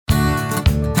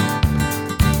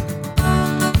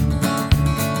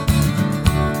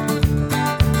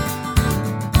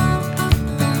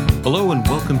Hello and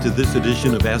welcome to this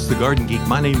edition of Ask the Garden Geek.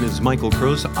 My name is Michael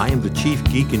Kroos. I am the chief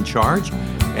geek in charge,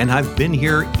 and I've been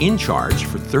here in charge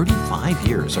for 35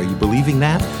 years. Are you believing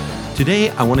that? Today,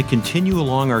 I want to continue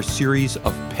along our series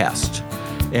of pests.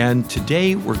 And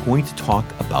today, we're going to talk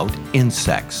about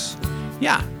insects.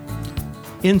 Yeah,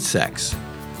 insects.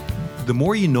 The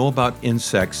more you know about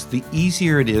insects, the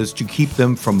easier it is to keep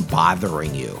them from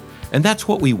bothering you. And that's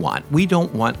what we want.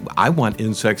 I want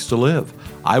insects to live.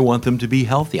 I want them to be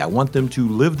healthy. I want them to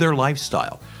live their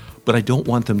lifestyle. But I don't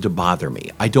want them to bother me.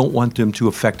 I don't want them to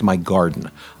affect my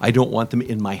garden. I don't want them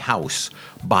in my house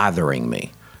bothering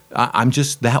me. I'm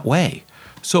just that way.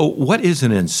 So what is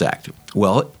an insect?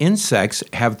 Well, insects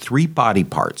have three body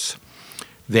parts.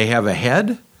 They have a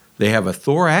head, they have a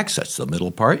thorax, that's the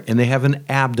middle part, and they have an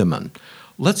abdomen.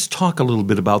 Let's talk a little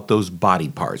bit about those body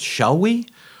parts, shall we?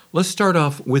 Let's start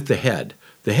off with the head.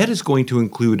 The head is going to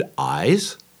include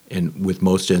eyes, and with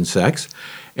most insects,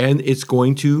 and it's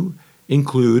going to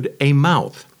include a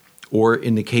mouth, or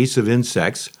in the case of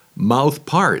insects, mouth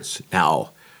parts.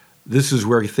 Now, this is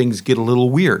where things get a little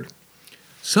weird.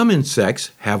 Some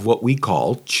insects have what we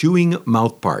call chewing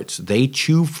mouth parts. They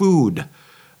chew food,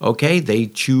 okay? They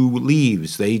chew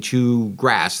leaves, they chew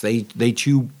grass, they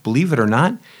chew, believe it or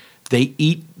not, they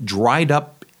eat dried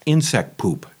up insect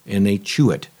poop, and they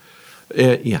chew it.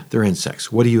 They're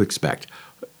insects. What do you expect?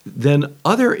 Then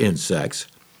other insects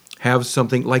have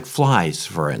something like flies,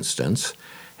 for instance,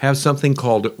 have something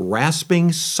called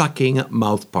rasping, sucking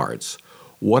mouth parts.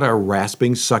 What are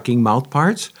rasping, sucking mouth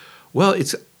parts? Well,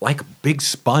 it's like a big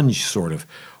sponge, sort of.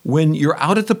 When you're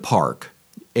out at the park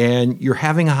and you're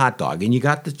having a hot dog and you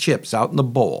got the chips out in the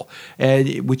bowl,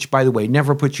 which, by the way,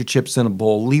 never put your chips in a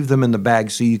bowl. Leave them in the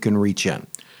bag so you can reach in.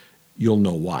 You'll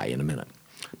know why in a minute.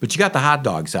 But you got the hot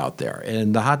dogs out there,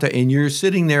 and you're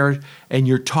sitting there and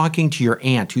you're talking to your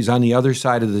aunt who's on the other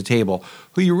side of the table,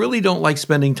 who you really don't like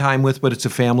spending time with, but it's a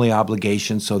family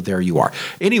obligation, so there you are.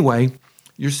 Anyway,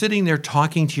 you're sitting there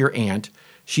talking to your aunt.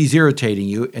 She's irritating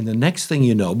you, and the next thing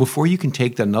you know, before you can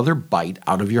take another bite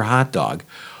out of your hot dog,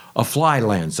 a fly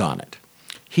lands on it.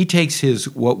 He takes his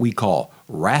what we call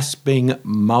rasping,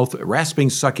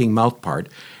 sucking mouth part,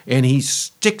 and he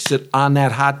sticks it on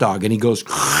that hot dog, and he goes...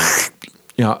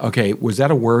 Okay, was that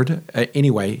a word?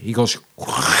 Anyway, he goes,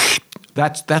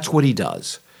 that's what he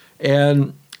does.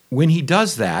 And when he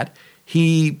does that,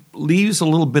 he leaves a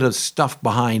little bit of stuff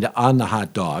behind on the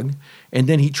hot dog, and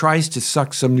then he tries to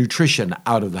suck some nutrition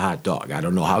out of the hot dog. I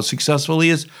don't know how successful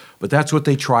he is, but that's what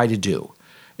they try to do.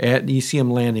 And you see him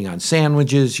landing on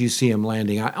sandwiches, you see him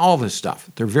landing on all this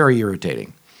stuff. They're very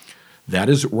irritating. That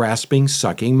is rasping,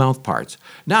 sucking mouth parts.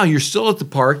 Now, you're still at the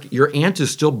park. Your aunt is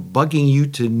still bugging you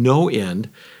to no end.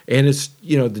 And it's,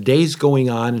 the day's going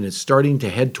on and it's starting to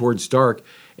head towards dark.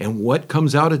 And what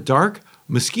comes out at dark?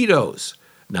 Mosquitoes.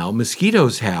 Now,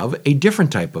 mosquitoes have a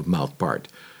different type of mouth part.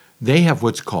 They have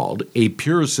what's called a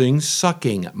piercing,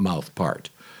 sucking mouth part.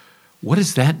 What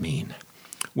does that mean?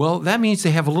 Well, that means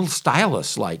they have a little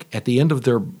stylus, like, at the end of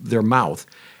their mouth.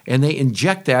 And they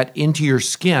inject that into your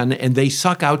skin, and they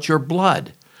suck out your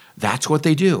blood. That's what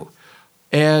they do.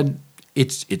 And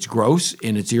it's gross,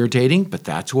 and it's irritating, but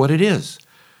that's what it is.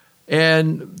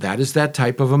 And that is that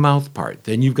type of a mouth part.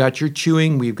 Then you've got your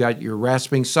chewing, we've got your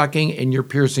rasping, sucking, and your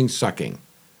piercing, sucking.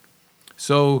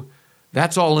 So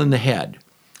that's all in the head.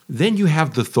 Then you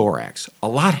have the thorax. A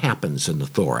lot happens in the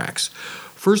thorax.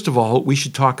 First of all, we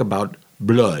should talk about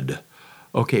blood.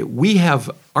 Okay, we have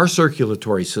our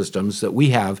circulatory systems that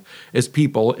we have as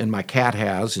people, and my cat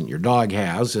has, and your dog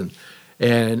has, and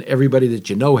everybody that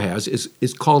you know has,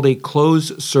 is called a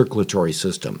closed circulatory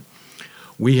system.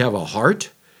 We have a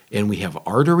heart, and we have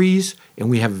arteries, and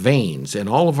we have veins, and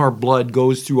all of our blood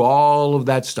goes through all of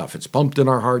that stuff. It's pumped in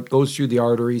our heart, goes through the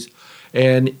arteries,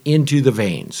 and into the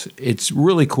veins. It's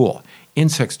really cool.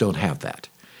 Insects don't have that.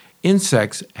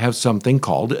 Insects have something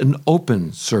called an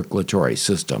open circulatory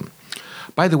system.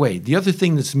 By the way, the other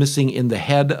thing that's missing in the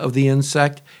head of the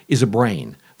insect is a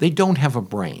brain. They don't have a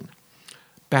brain.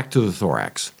 Back to the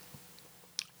thorax.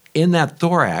 In that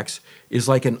thorax is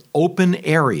like an open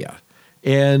area,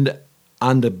 and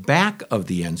on the back of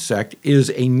the insect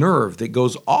is a nerve that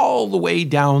goes all the way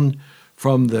down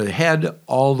from the head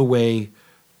all the way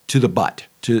to the butt,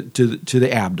 to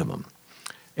the abdomen.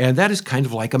 And that is kind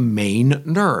of like a main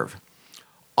nerve.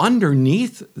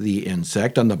 Underneath the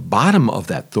insect, on the bottom of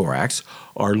that thorax,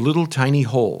 are little tiny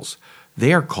holes.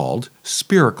 They are called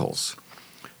spiracles.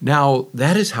 Now,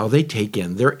 that is how they take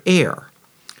in their air.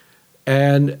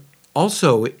 And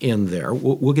also in there,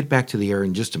 we'll get back to the air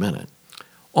in just a minute.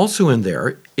 Also in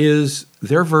there is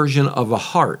their version of a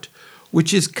heart,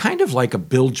 which is kind of like a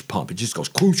bilge pump. It just goes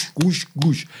whoosh, whoosh,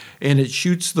 whoosh, and it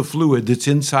shoots the fluid that's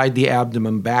inside the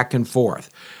abdomen back and forth.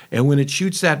 And when it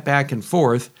shoots that back and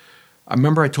forth, I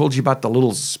remember I told you about the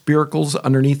little spiracles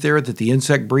underneath there that the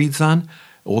insect breathes on?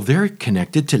 Well, they're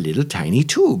connected to little tiny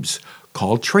tubes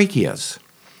called tracheas.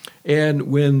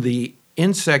 And when the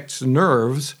insect's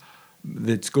nerves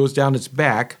that goes down its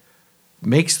back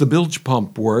makes the bilge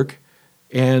pump work,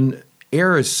 and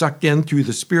air is sucked in through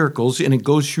the spiracles and it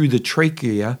goes through the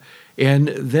trachea, and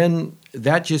then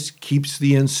that just keeps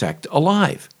the insect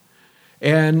alive.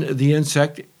 And the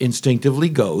insect instinctively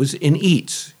goes and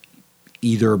eats,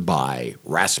 either by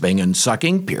rasping and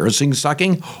sucking, piercing,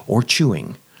 sucking, or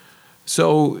chewing.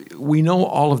 So we know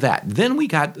all of that. Then we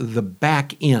got the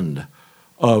back end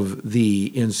of the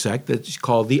insect that's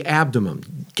called the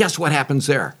abdomen. Guess what happens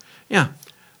there? Yeah,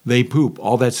 they poop,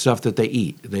 all that stuff that they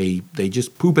eat. They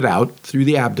just poop it out through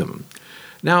the abdomen.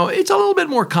 Now, it's a little bit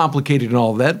more complicated than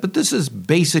all that, but this is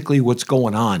basically what's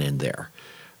going on in there.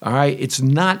 All right, it's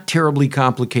not terribly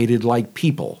complicated like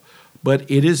people, but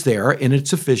it is there, and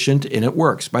it's efficient, and it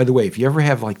works. By the way, if you ever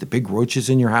have like the big roaches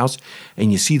in your house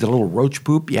and you see the little roach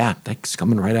poop, yeah, that's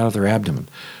coming right out of their abdomen.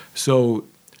 So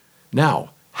now,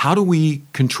 how do we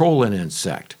control an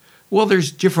insect? Well,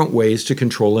 there's different ways to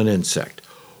control an insect.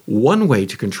 One way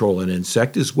to control an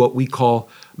insect is what we call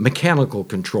mechanical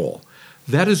control.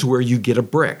 That is where you get a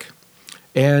brick,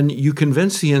 and you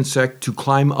convince the insect to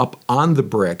climb up on the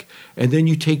brick, and then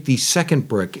you take the second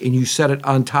brick and you set it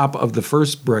on top of the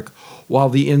first brick while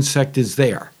the insect is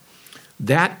there.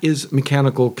 That is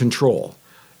mechanical control.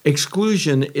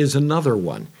 Exclusion is another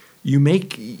one. You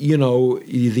make,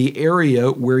 the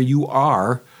area where you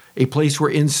are a place where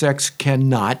insects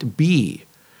cannot be.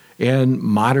 And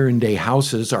modern day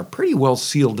houses are pretty well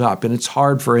sealed up, and it's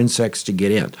hard for insects to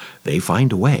get in. They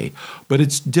find a way, but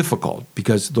it's difficult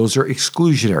because those are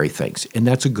exclusionary things, and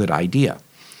that's a good idea.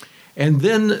 And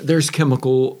then there's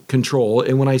chemical control,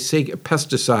 and when I say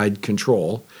pesticide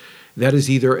control, that is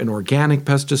either an organic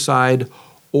pesticide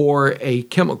or a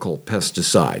chemical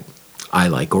pesticide. I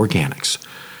like organics.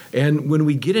 And when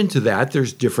we get into that,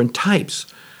 there's different types.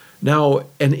 Now,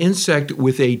 an insect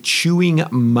with a chewing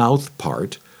mouth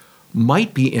part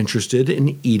might be interested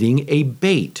in eating a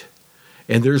bait.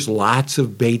 And there's lots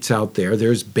of baits out there.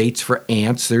 There's baits for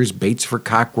ants. There's baits for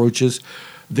cockroaches.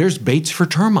 There's baits for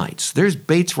termites. There's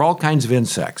baits for all kinds of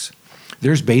insects.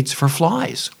 There's baits for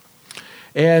flies.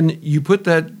 And you put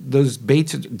those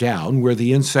baits down where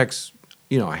the insects,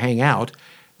 hang out.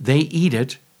 They eat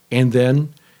it, and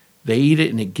then they eat it,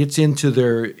 and it gets into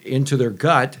their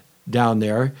gut down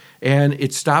there, and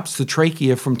it stops the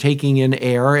trachea from taking in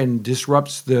air and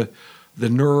disrupts the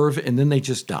nerve, and then they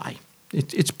just die.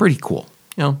 It's pretty cool,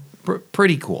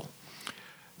 pretty cool.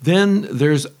 Then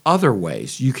there's other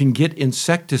ways. You can get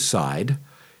insecticide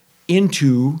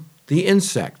into the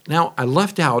insect. Now, I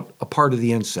left out a part of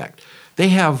the insect. They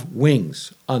have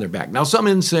wings on their back. Now, some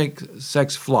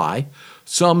insects fly,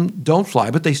 some don't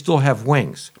fly, but they still have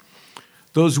wings.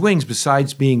 Those wings,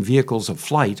 besides being vehicles of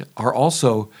flight, are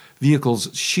also vehicles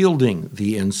shielding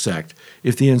the insect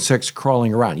if the insect's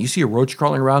crawling around. You see a roach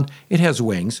crawling around, it has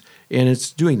wings, and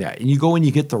it's doing that. And you go and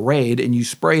you get the Raid and you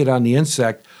spray it on the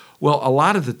insect. Well, a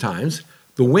lot of the times,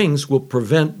 the wings will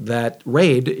prevent that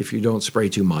Raid, if you don't spray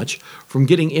too much, from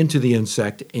getting into the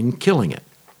insect and killing it.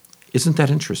 Isn't that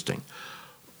interesting?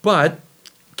 But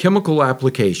chemical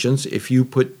applications, if you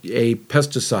put a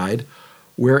pesticide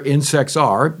where insects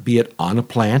are, be it on a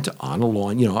plant, on a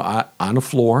lawn, on a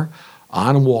floor,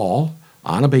 on a wall,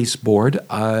 on a baseboard,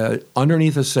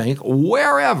 underneath a sink,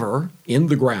 wherever in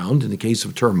the ground, in the case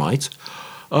of termites,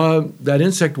 that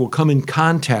insect will come in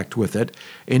contact with it,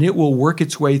 and it will work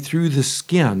its way through the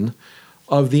skin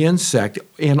of the insect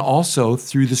and also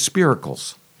through the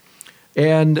spiracles.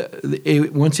 And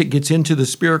once it gets into the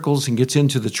spiracles and gets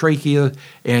into the trachea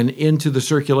and into the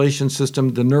circulation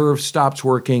system, the nerve stops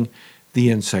working, the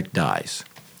insect dies.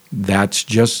 That's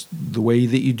just the way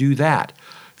that you do that.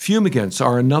 Fumigants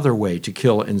are another way to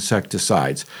kill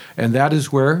insecticides, and that is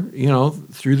where,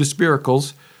 through the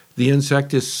spiracles, the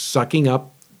insect is sucking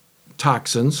up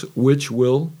toxins, which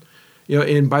will,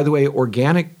 and by the way,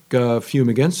 organic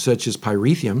fumigants, such as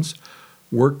pyrethrum,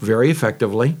 work very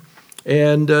effectively,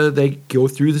 and they go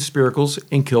through the spiracles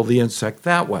and kill the insect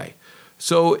that way.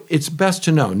 So it's best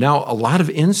to know. Now, a lot of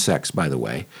insects, by the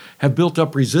way, have built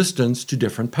up resistance to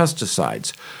different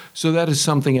pesticides. So that is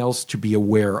something else to be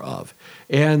aware of.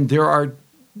 And there are,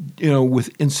 with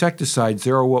insecticides,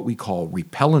 there are what we call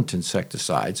repellent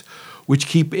insecticides, which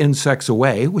keep insects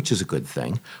away, which is a good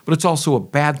thing. But it's also a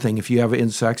bad thing if you have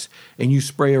insects and you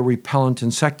spray a repellent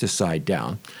insecticide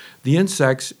down. The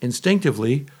insects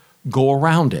instinctively go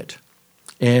around it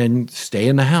and stay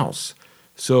in the house.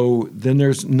 So then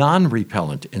there's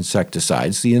non-repellent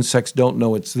insecticides. The insects don't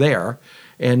know it's there,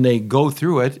 and they go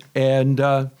through it, and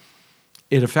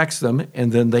it affects them,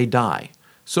 and then they die.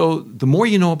 So the more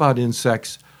you know about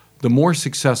insects, the more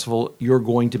successful you're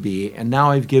going to be. And now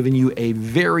I've given you a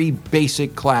very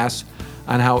basic class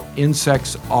on how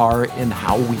insects are and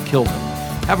how we kill them.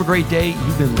 Have a great day.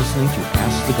 You've been listening to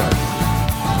Ask the Gardener.